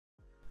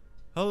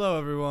Hello,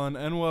 everyone,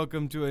 and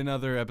welcome to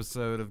another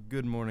episode of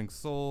Good Morning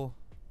Soul.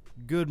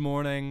 Good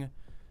morning.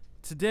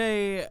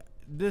 Today,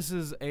 this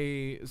is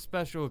a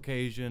special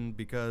occasion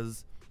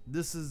because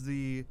this is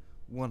the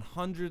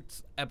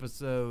 100th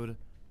episode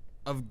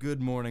of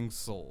Good Morning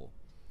Soul.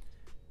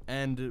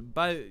 And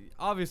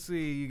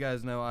obviously, you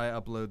guys know I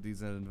upload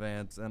these in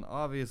advance, and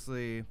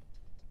obviously,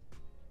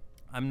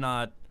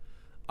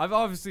 I've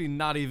obviously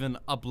not even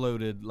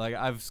uploaded, like,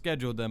 I've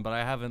scheduled them, but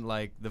I haven't,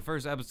 like, the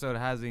first episode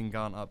hasn't even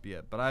gone up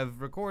yet. But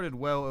I've recorded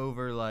well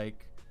over,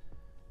 like,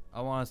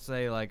 I want to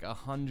say, like,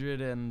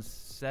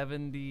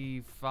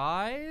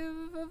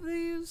 175 of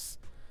these?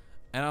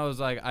 And I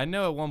was like, I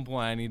know at one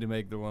point I need to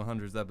make the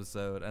 100th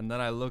episode, and then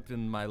I looked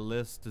in my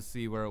list to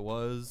see where it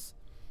was,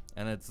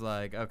 and it's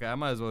like, okay, I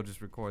might as well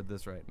just record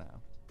this right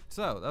now.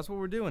 So, that's what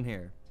we're doing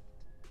here.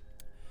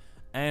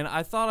 And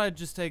I thought I'd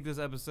just take this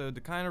episode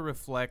to kind of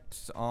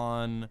reflect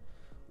on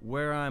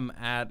where I'm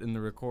at in the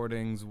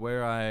recordings,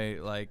 where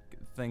I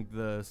think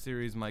the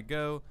series might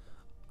go.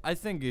 I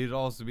think it'd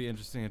also be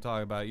interesting to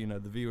talk about,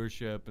 the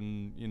viewership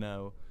and,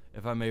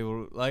 if I'm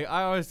able to,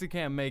 I obviously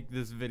can't make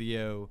this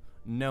video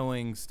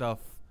knowing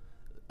stuff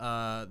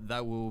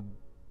that will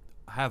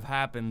have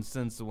happened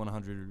since the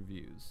 100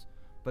 reviews.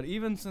 But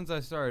even since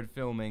I started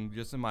filming,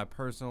 just in my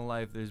personal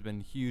life, there's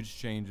been huge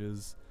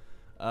changes.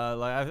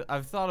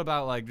 I've thought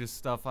about just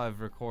stuff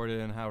I've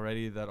recorded and how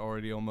ready that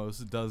already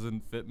almost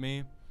doesn't fit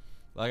me.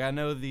 Like, I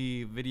know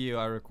the video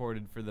I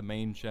recorded for the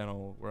main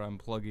channel where I'm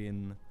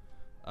plugging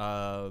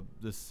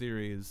this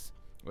series,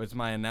 it's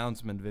my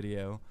announcement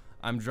video.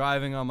 I'm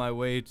driving on my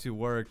way to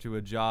work to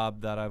a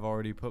job that I've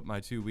already put my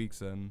 2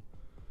 weeks in.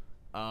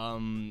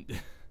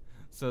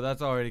 So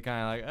that's already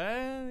kind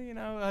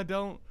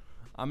of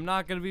I'm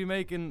not gonna be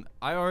making.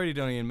 I already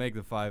don't even make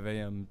the 5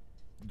 a.m.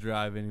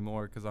 drive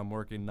anymore because I'm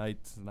working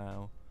nights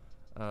now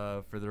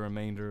for the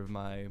remainder of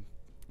my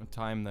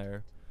time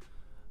there.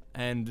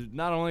 And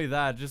not only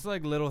that, just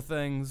little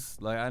things,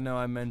 I know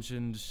I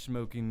mentioned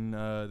smoking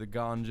the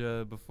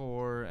ganja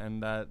before,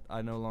 and that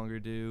I no longer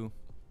do.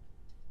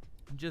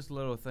 Just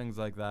little things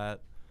like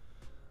that.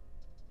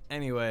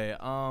 Anyway,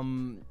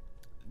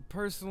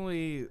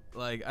 personally,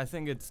 I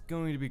think it's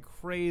going to be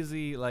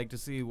crazy, to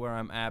see where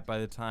I'm at by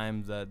the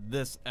time that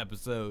this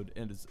episode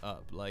is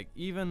up.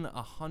 Even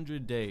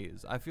 100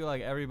 days. I feel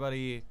like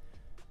everybody,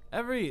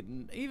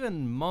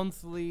 even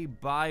monthly,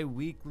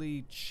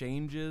 bi-weekly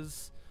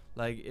changes.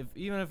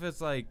 Even if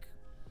it's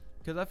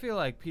because I feel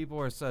like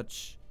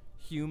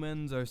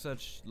humans are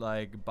such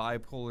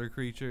bipolar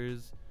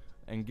creatures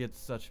and get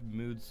such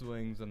mood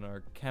swings and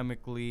are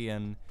chemically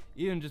and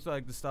even just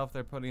the stuff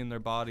they're putting in their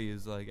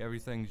bodies,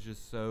 everything's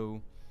just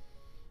so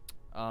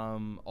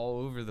all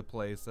over the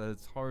place that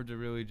it's hard to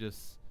really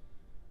just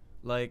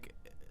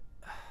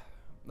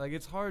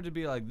it's hard to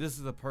be this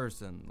is a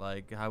person,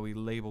 how we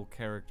label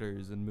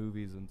characters in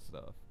movies and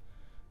stuff.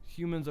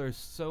 Humans are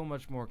so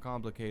much more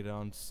complicated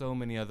on so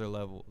many other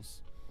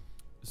levels.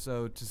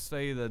 So to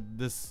say that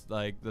this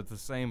that the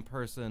same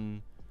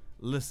person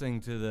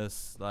listening to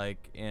this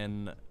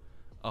in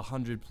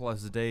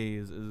 100+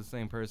 days is the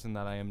same person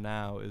that I am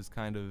now is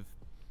kind of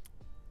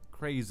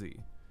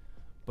crazy.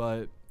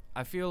 But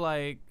I feel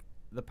like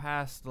the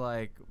past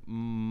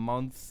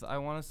month, I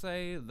want to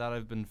say, that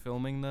I've been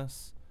filming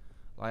this,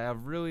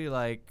 I've really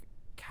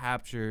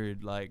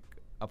captured a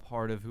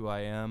part of who I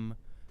am.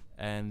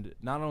 And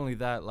not only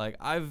that,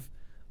 I've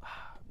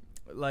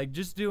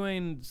just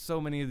doing so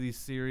many of these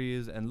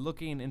series and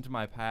looking into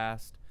my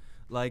past,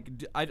 I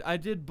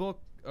did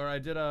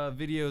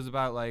videos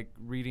about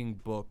reading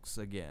books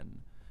again,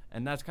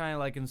 and that's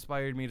kind of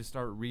inspired me to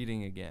start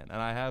reading again.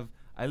 And I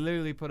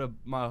literally put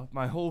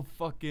my whole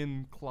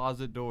fucking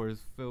closet door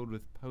is filled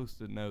with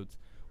post-it notes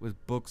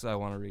with books I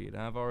want to read,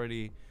 and I've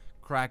already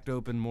cracked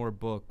open more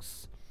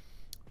books,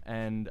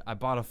 and I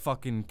bought a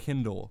fucking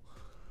Kindle,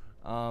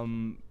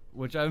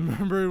 which I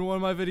remember in one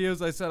of my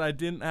videos I said I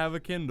didn't have a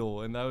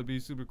Kindle, and that would be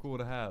super cool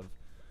to have.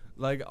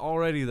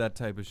 Already that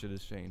type of shit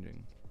is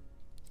changing.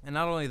 And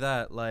not only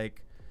that,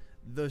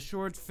 the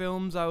short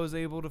films I was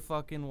able to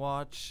fucking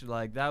watch,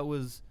 that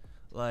was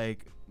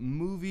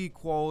movie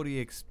quality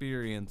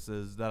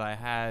experiences that I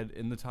had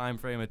in the time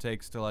frame it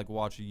takes to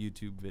watch a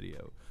YouTube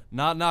video.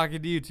 Not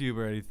knocking YouTube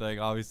or anything,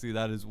 obviously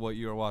that is what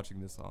you are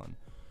watching this on.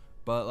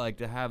 But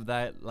to have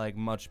that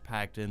much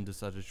packed into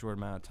such a short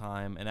amount of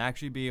time and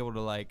actually be able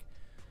to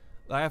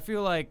I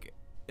feel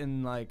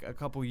in a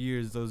couple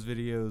years those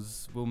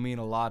videos will mean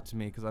a lot to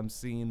me because I'm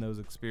seeing those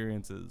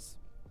experiences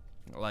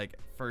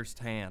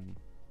firsthand.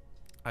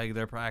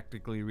 They're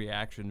practically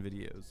reaction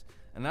videos,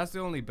 and that's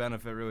the only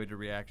benefit really to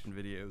reaction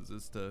videos,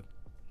 is to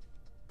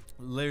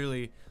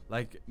literally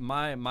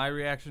my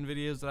reaction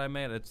videos that I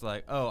made. It's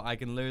oh, I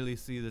can literally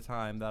see the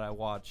time that I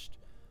watched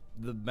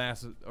the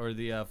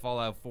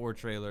Fallout 4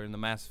 trailer and the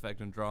Mass Effect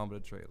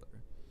Andromeda trailer.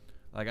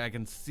 I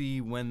can see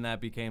when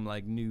that became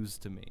news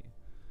to me,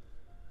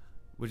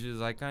 which is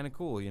kind of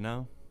cool,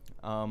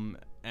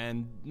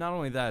 and not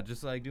only that,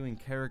 just doing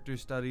character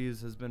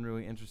studies has been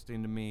really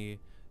interesting to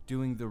me.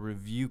 Doing the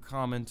review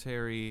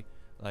commentary,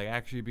 like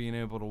actually being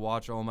able to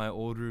watch all my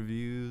old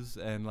reviews,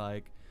 and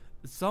like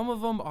some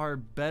of them are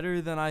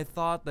better than I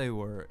thought they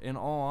were. In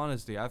all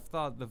honesty, I've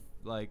thought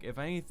like if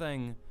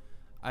anything,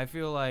 I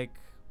feel like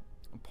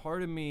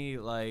part of me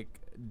like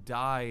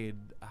died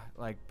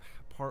like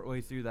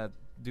partway through that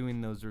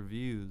doing those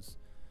reviews.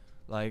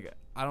 Like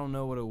I don't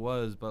know what it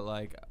was, but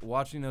like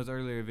watching those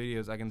earlier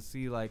videos, I can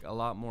see like a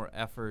lot more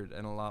effort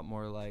and a lot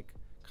more like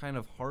kind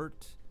of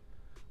heart.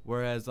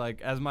 Whereas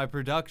like as my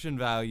production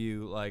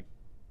value like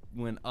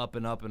went up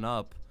and up and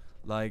up,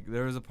 like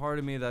there was a part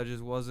of me that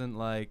just wasn't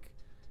like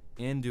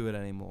into it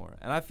anymore.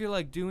 And I feel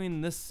like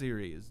doing this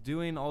series,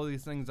 doing all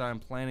these things that I'm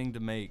planning to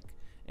make,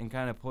 and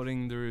kind of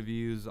putting the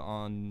reviews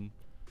on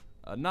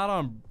not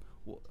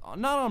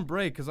on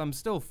break, because I'm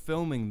still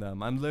filming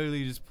them. I'm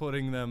literally just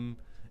putting them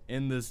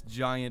in this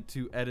giant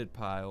to edit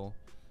pile,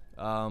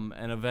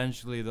 and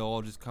eventually they'll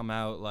all just come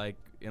out like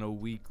in a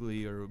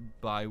weekly or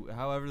by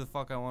however the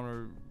fuck I want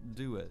to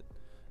do it.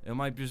 It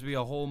might just be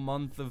a whole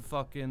month of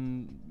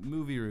fucking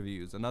movie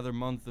reviews, another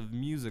month of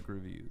music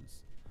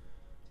reviews.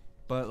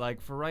 But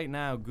like for right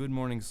now, Good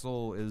Morning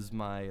Soul is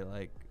my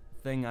like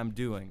thing I'm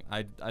doing.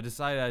 I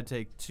decided I'd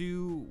take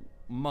 2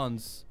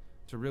 months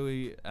to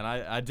really, and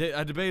I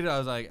debated. I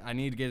was like, I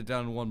need to get it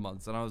done in 1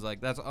 month, and I was like,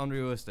 that's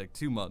unrealistic.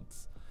 2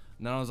 months.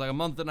 And then I was like, a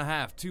month and a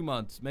half, 2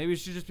 months. Maybe it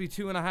should just be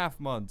 2.5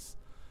 months.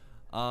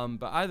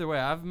 But either way,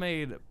 I've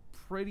made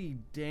pretty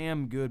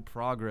damn good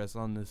progress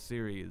on this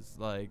series.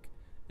 Like,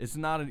 it's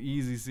not an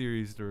easy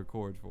series to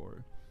record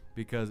for,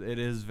 because it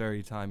is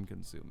very time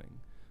consuming.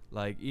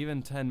 Like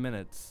even 10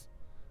 minutes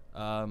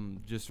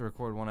just to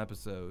record one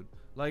episode.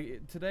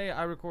 Like today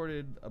I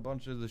recorded a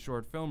bunch of the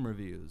short film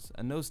reviews,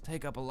 and those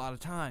take up a lot of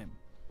time.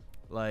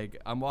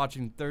 Like I'm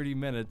watching 30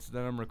 minutes,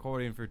 then I'm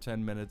recording for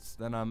 10 minutes,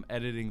 then I'm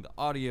editing the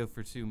audio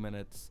for 2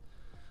 minutes.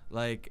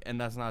 Like, and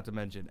that's not to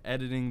mention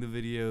editing the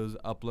videos,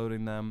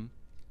 uploading them,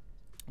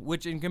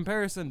 which in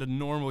comparison to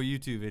normal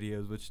YouTube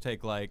videos, which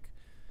take like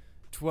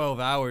 12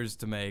 hours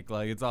to make,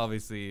 like it's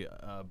obviously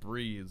a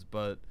breeze.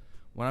 But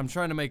when I'm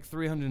trying to make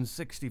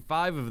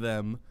 365 of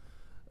them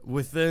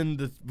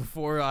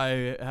before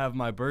I have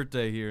my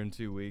birthday here in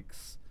 2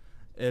 weeks,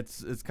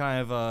 it's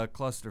kind of a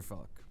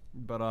clusterfuck.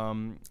 But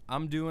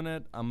I'm doing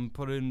it. I'm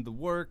putting in the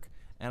work,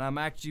 and I'm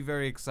actually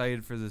very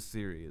excited for this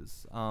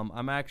series.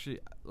 I'm actually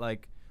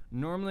like,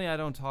 normally I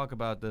don't talk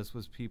about this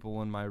with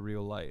people in my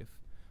real life,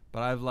 but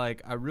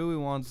I really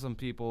want some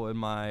people in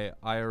my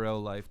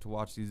IRL life to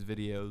watch these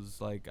videos.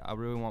 Like I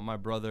really want my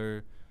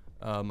brother,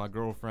 my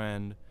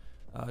girlfriend,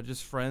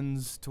 just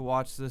friends to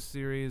watch this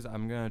series.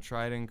 I'm gonna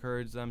try to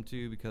encourage them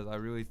to, because I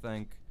really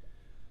think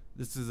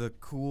this is a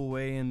cool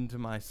way into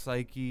my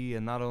psyche,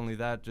 and not only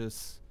that,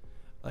 just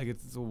like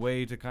it's a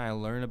way to kind of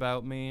learn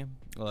about me.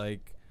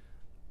 Like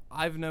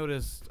I've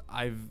noticed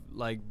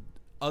like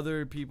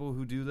other people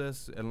who do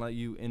this and let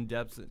you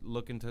in-depth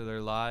look into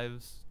their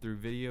lives through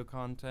video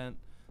content.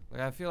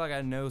 Like I feel like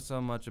I know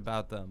so much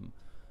about them.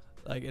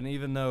 Like, and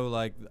even though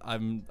like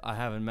I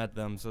haven't met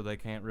them, so they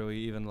can't really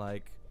even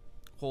like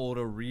hold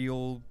a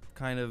real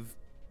kind of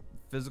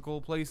physical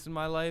place in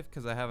my life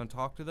because I haven't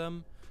talked to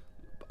them,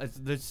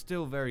 they're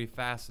still very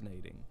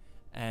fascinating.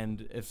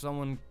 And if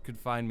someone could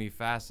find me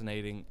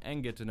fascinating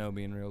and get to know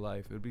me in real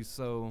life, it would be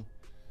so,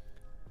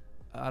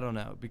 I don't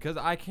know, because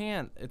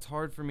it's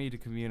hard for me to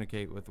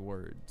communicate with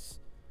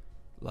words,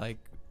 like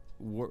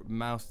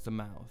mouth to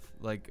mouth.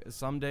 Like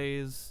some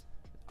days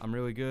I'm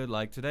really good.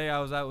 Like today I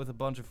was out with a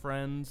bunch of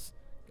friends.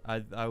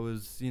 I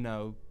was, you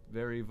know,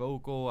 very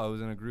vocal. I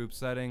was in a group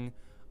setting.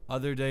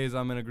 Other days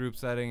I'm in a group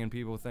setting and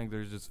people think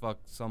there's just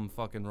something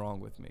fucking wrong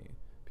with me.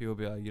 People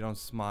be like, you don't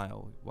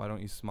smile. Why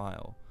don't you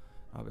smile?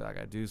 I'll be like,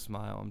 I do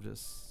smile.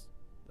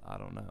 I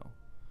don't know.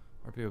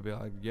 Or people be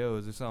like, yo,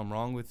 is there something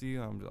wrong with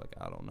you? I'm just like,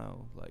 I don't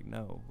know. Like,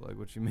 no. Like,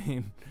 what you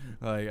mean?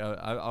 Like,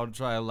 I'll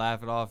try to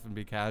laugh it off and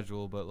be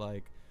casual, but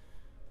like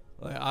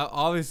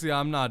obviously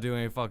I'm not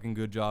doing a fucking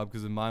good job,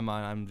 because in my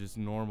mind I'm just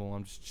normal.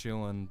 I'm just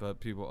chilling. But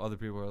other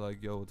people are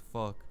like, yo, what the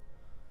fuck?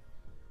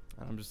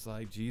 And I'm just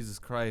like, Jesus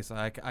Christ.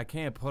 I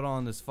can't put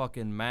on this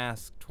fucking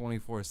mask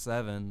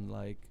 24/7.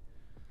 Like,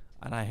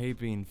 and I hate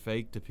being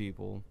fake to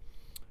people.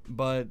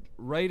 But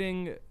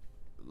writing,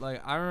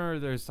 like, I remember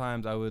there's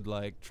times I would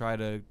like try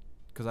to,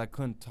 because I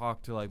couldn't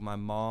talk to like my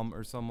mom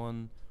or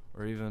someone,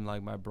 or even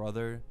like my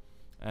brother,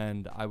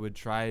 and I would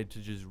try to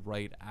just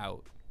write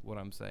out what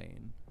I'm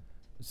saying.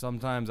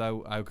 Sometimes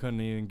I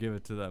couldn't even give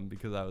it to them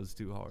because I was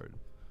too hard.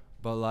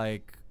 But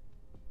like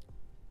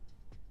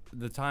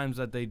the times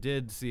that they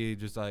did see,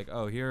 just like,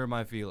 oh, here are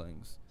my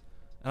feelings.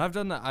 And I've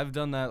done that.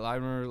 I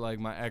remember like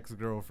my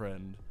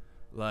ex-girlfriend,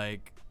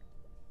 like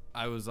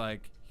I was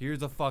like,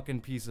 here's a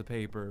fucking piece of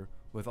paper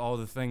with all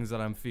the things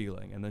that I'm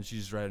feeling, and then she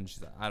just read it and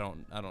she's like, I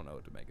don't know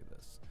what to make of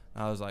this.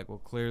 And I was like, well,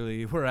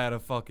 clearly we're at a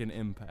fucking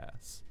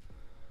impasse.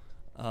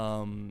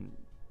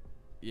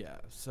 Yeah,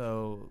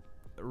 so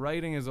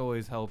writing has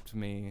always helped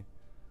me,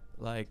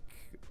 like,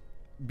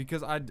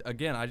 because I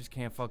just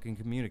can't fucking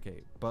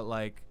communicate. But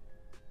like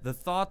the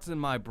thoughts in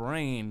my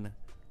brain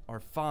are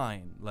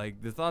fine.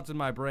 Like the thoughts in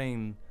my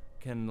brain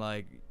can,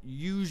 like,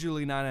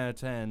 usually 9 out of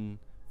 10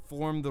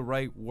 form the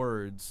right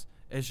words.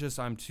 It's just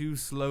I'm too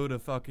slow to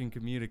fucking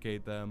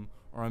communicate them,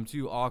 or I'm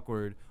too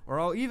awkward, or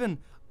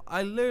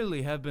I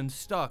literally have been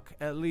stuck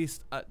at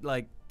least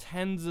like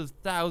tens of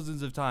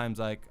thousands of times,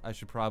 like, I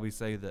should probably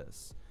say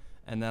this.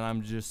 And then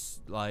I'm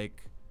just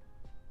like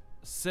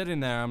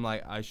sitting there, I'm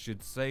like, I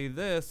should say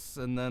this,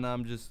 and then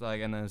I'm just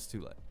like, and then it's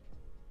too late.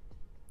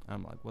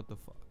 I'm like, what the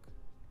fuck?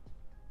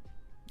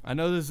 I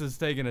know this is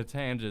taking a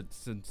tangent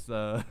since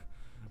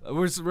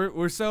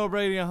we're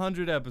celebrating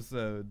 100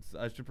 episodes.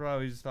 I should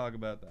probably just talk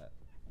about that.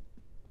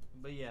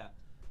 But yeah,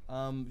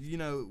 you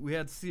know, we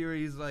had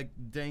series like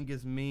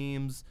Dankest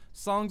Memes,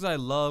 songs I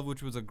love,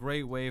 which was a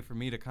great way for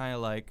me to kind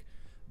of like,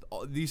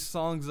 these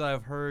songs that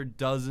I've heard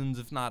dozens,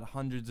 if not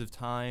hundreds of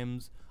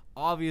times.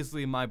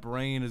 Obviously, my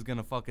brain is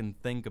gonna fucking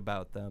think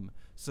about them.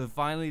 So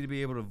finally to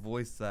be able to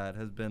voice that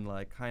has been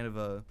like kind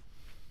of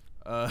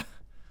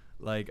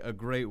like a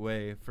great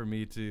way for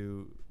me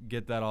to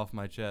get that off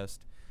my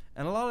chest.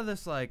 And a lot of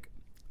this, like,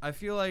 I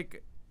feel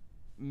like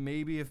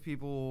maybe if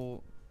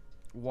people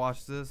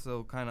watch this,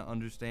 they'll kind of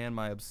understand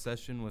my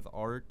obsession with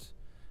art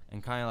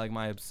and kind of like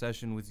my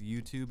obsession with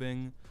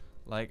YouTubing.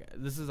 Like,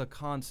 this is a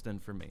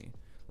constant for me.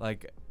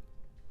 Like,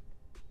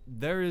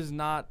 there is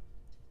not,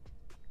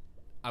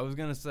 I was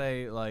gonna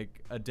say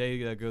like a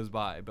day that goes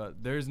by,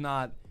 but there's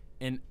not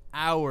an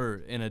hour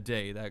in a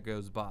day that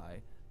goes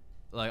by.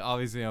 Like,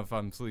 obviously if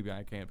I'm sleeping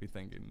I can't be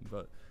thinking,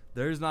 but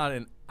there's not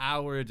an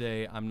hour a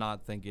day I'm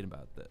not thinking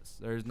about this.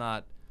 There's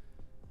not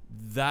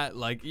that,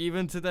 like,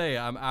 even today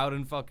I'm out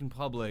in fucking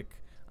public,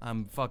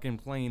 I'm fucking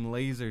playing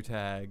laser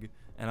tag,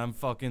 and I'm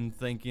fucking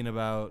thinking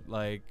about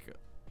like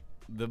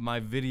my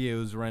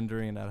videos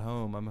rendering at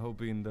home. I'm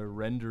hoping they're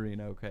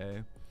rendering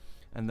okay.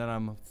 And then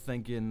I'm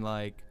thinking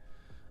like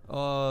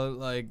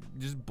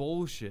just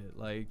bullshit.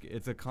 Like,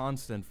 it's a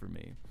constant for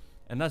me.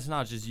 And that's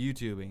not just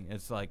YouTubing,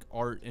 it's like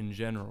art in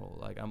general.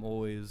 Like, I'm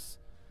always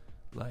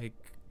like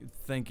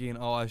thinking,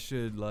 oh, I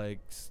should, like,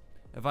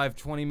 if I have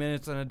 20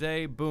 minutes in a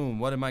day, boom,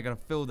 what am I gonna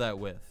fill that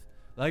with?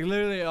 Like,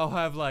 literally I'll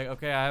have like,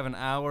 okay, I have an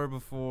hour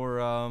before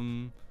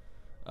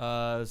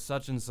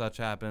such and such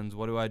happens.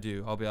 What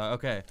do? I'll be like,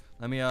 okay,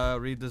 let me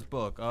read this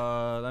book,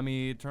 let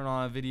me turn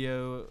on a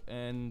video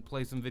and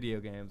play some video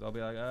games. I'll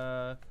be like,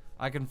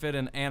 I can fit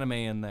an anime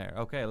in there.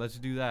 Okay, let's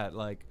do that.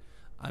 Like,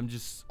 I'm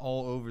just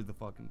all over the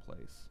fucking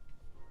place.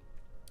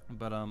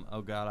 But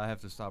oh god, I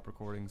have to stop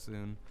recording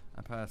soon.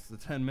 I passed the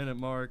 10-minute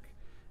mark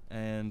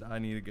and I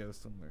need to go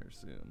somewhere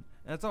soon.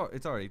 And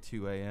it's already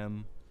 2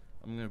 a.m.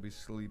 I'm gonna be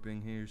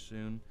sleeping here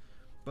soon.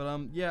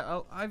 But yeah,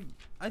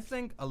 I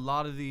think a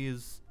lot of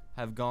these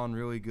have gone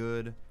really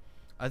good.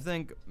 I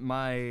think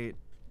my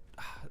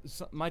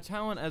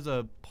talent as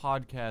a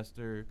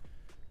podcaster,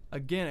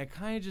 again, it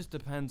kind of just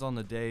depends on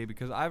the day,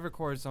 because I've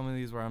recorded some of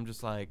these where I'm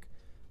just like,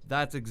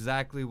 that's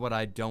exactly what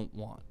I don't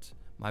want.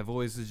 My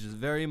voice is just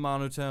very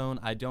monotone.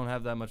 I don't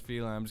have that much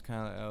feeling. I'm just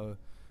kind of like, oh,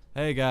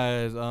 hey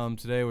guys,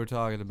 today we're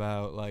talking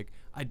about, like,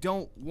 I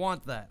don't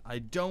want that. I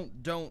don't,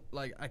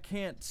 like, I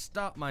can't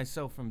stop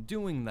myself from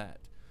doing that.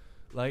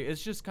 Like,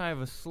 it's just kind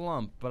of a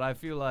slump, but I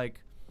feel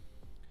like,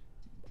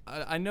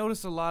 I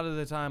notice a lot of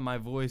the time my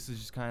voice is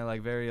just kind of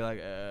like very like,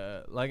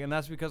 and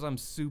that's because I'm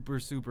super,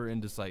 super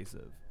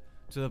indecisive.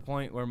 To the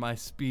point where my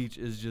speech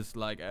is just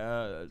like,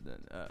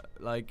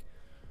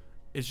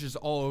 it's just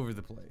all over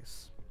the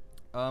place.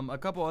 A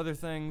couple other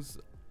things.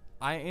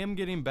 I am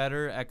getting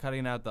better at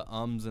cutting out the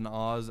ums and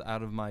ahs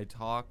out of my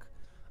talk.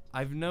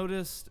 I've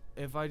noticed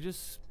if I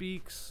just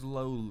speak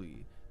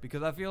slowly,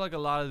 because I feel like a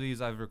lot of these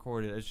I've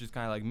recorded, it's just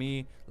kind of like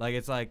me, like,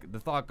 it's like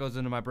the thought goes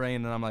into my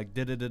brain and I'm like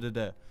da da da da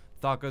da,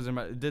 thought goes in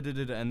my da da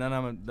da da, and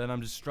then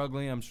I'm just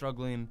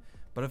struggling.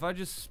 But if I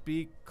just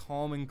speak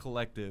calm and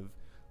collective,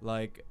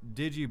 like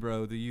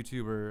Digibro, the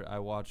YouTuber I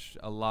watch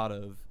a lot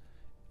of,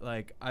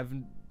 like, I've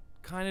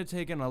kind of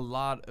taken a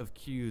lot of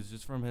cues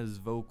just from his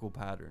vocal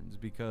patterns,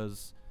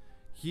 because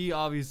he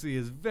obviously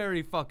is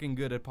very fucking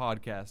good at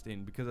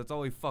podcasting, because that's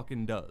all he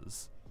fucking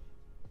does.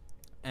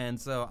 And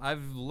so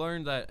I've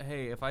learned that,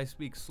 hey, if I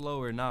speak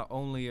slower, not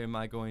only am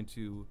I going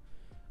to,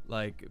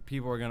 like,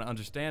 people are going to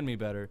understand me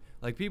better.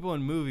 Like, people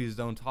in movies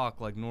don't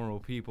talk like normal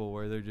people,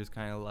 where they're just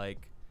kind of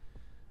like,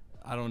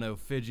 I don't know,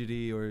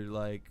 fidgety or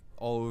like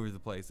all over the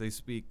place. They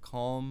speak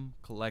calm,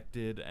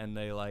 collected, and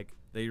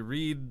they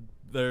read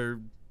their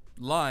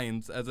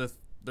lines as if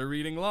they're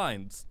reading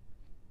lines.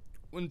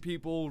 When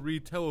people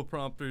read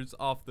teleprompters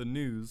off the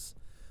news,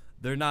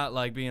 they're not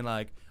like being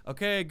like,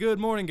 okay, good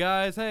morning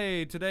guys,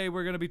 hey, today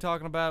we're gonna be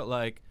talking about,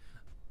 like,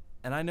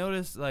 and I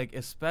notice, like,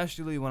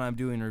 especially when I'm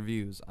doing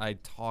reviews, I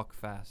talk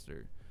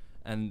faster,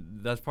 and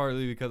that's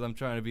partly because I'm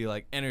trying to be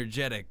like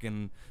energetic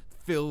and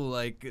feel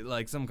like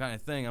some kind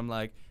of thing. I'm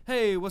like,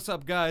 hey, what's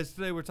up guys,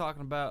 today we're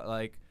talking about,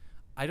 like,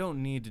 I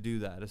don't need to do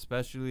that,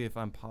 especially if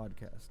I'm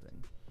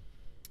podcasting.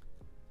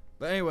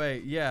 But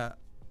anyway, yeah,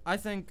 I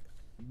think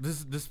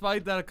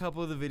despite that a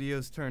couple of the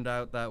videos turned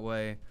out that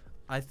way,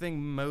 I think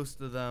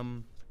most of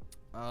them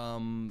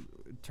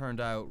turned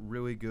out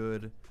really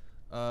good.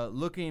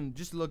 Looking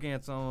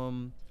at some of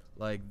them,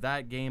 like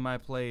that game I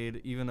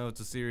played, even though it's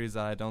a series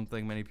that I don't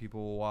think many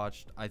people will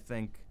watch, I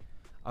think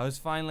I was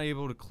finally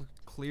able to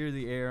clear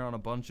the air on a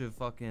bunch of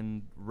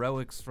fucking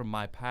relics from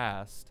my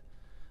past,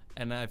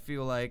 and I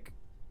feel like,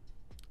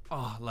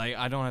 oh, like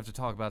I don't have to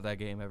talk about that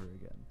game ever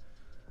again.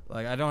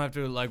 Like I don't have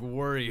to like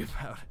worry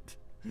about it.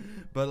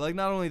 But like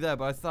not only that,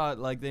 but I thought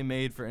like they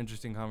made for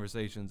interesting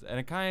conversations, and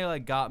it kind of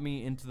like got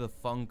me into the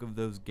funk of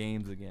those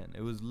games again.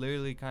 It was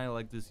literally kind of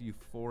like this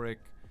euphoric,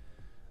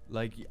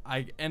 like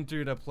I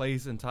entered a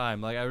place in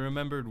time. Like I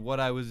remembered what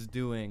I was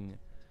doing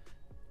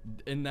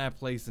in that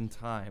place in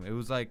time. It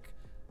was like,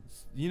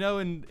 you know,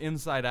 in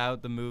Inside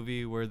Out, the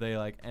movie where they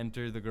like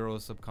enter the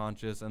girl's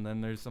subconscious, and then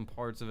there's some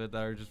parts of it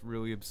that are just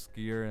really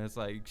obscure, and it's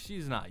like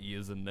she's not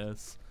using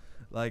this.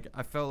 Like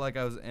I felt like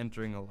I was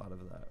entering a lot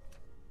of that.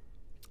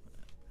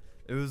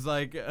 It was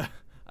like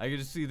I could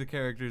just see the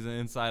characters in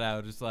Inside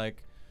Out just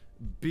like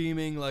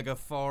beaming like a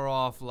far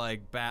off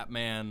like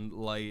Batman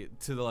light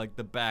to the, like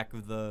the back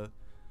of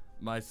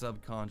my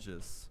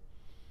subconscious.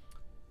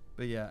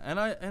 But yeah,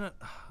 and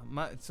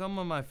some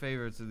of my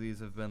favorites of these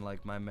have been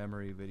like my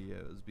memory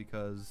videos,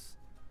 because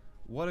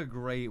what a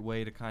great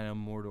way to kind of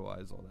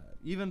immortalize all that.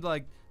 Even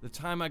like the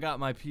time I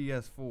got my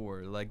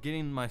PS4, like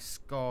getting my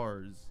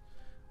scars,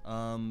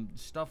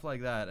 stuff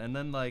like that, and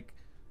then like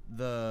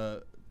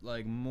the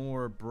like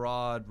more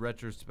broad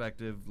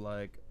retrospective,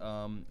 like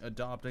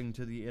adopting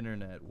to the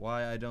internet,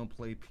 why I don't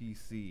play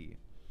PC,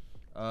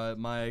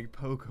 my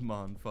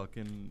Pokemon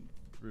fucking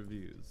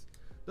reviews.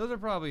 Those are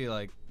probably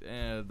like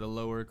the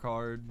lower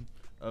card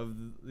of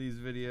these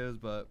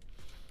videos, but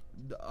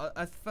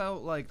I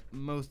felt like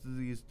most of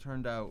these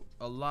turned out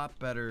a lot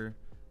better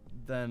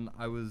than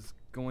I was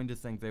going to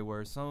think they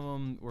were. Some of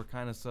them were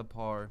kind of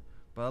subpar,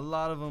 but a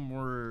lot of them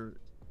were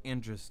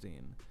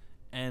interesting,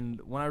 and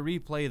when I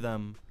replay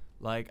them,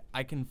 like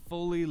I can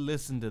fully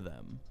listen to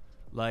them.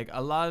 Like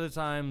a lot of the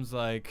times,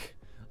 like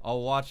I'll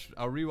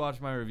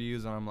rewatch my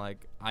reviews, and I'm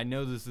like, I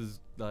know this is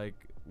like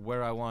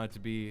where I want it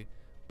to be,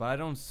 but I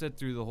don't sit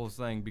through the whole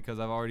thing because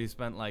I've already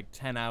spent like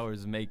 10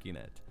 hours making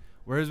it.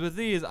 Whereas with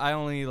these, I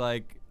only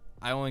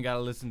gotta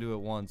listen to it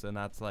once, and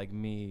that's like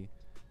me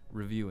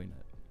reviewing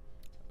it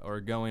or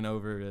going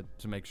over it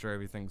to make sure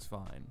everything's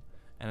fine.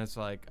 And it's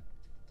like,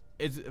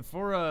 it's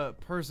for a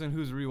person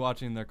who's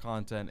rewatching their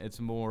content, it's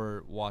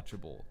more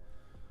watchable.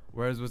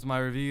 Whereas with my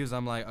reviews,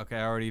 I'm like, okay,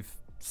 I already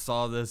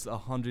saw this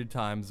 100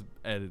 times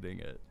editing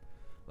it.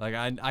 Like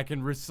I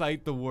can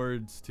recite the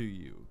words to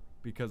you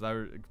because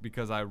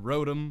I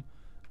wrote them,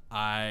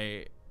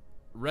 I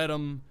read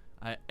them,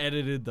 I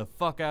edited the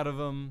fuck out of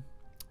them.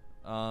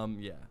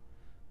 Yeah.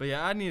 But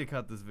yeah, I need to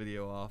cut this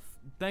video off.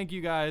 Thank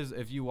you guys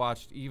if you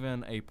watched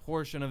even a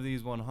portion of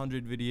these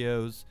 100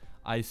 videos.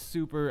 I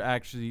super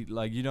actually,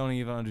 like, you don't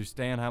even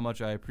understand how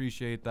much I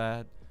appreciate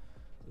that.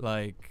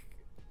 Like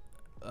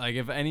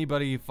if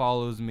anybody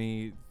follows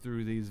me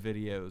through these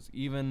videos,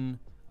 even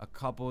a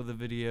couple of the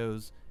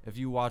videos, if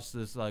you watch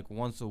this like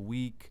once a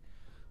week,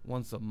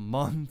 once a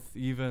month,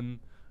 even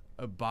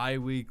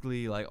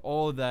bi-weekly, like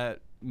all of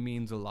that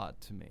means a lot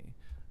to me.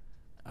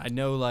 I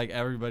know like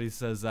everybody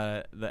says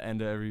that at the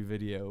end of every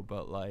video,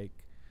 but like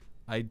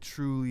I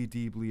truly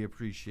deeply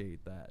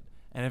appreciate that.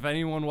 And if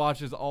anyone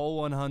watches all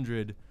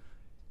 100,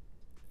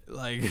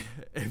 like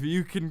if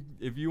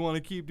you want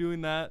to keep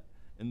doing that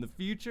in the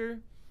future,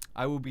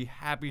 I will be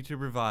happy to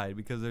provide,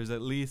 because there's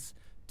at least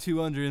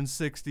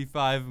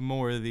 265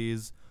 more of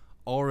these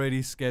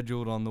already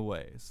scheduled on the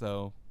way.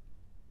 So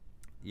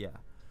yeah,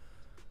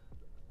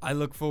 I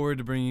look forward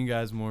to bringing you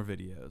guys more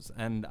videos,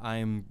 and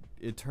I'm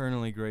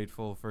eternally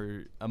grateful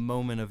for a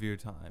moment of your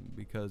time,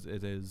 because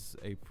it is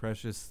a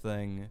precious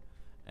thing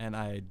and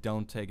I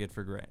don't take it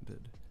for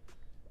granted.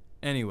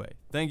 Anyway,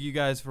 thank you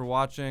guys for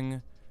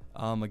watching.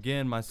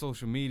 Again, my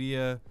social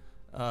media,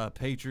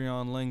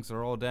 Patreon links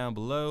are all down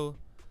below.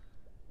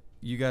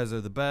 You guys are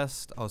the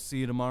best. I'll see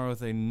you tomorrow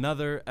with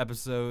another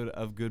episode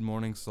of Good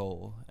Morning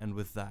Soul. And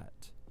with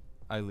that,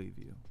 I leave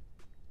you.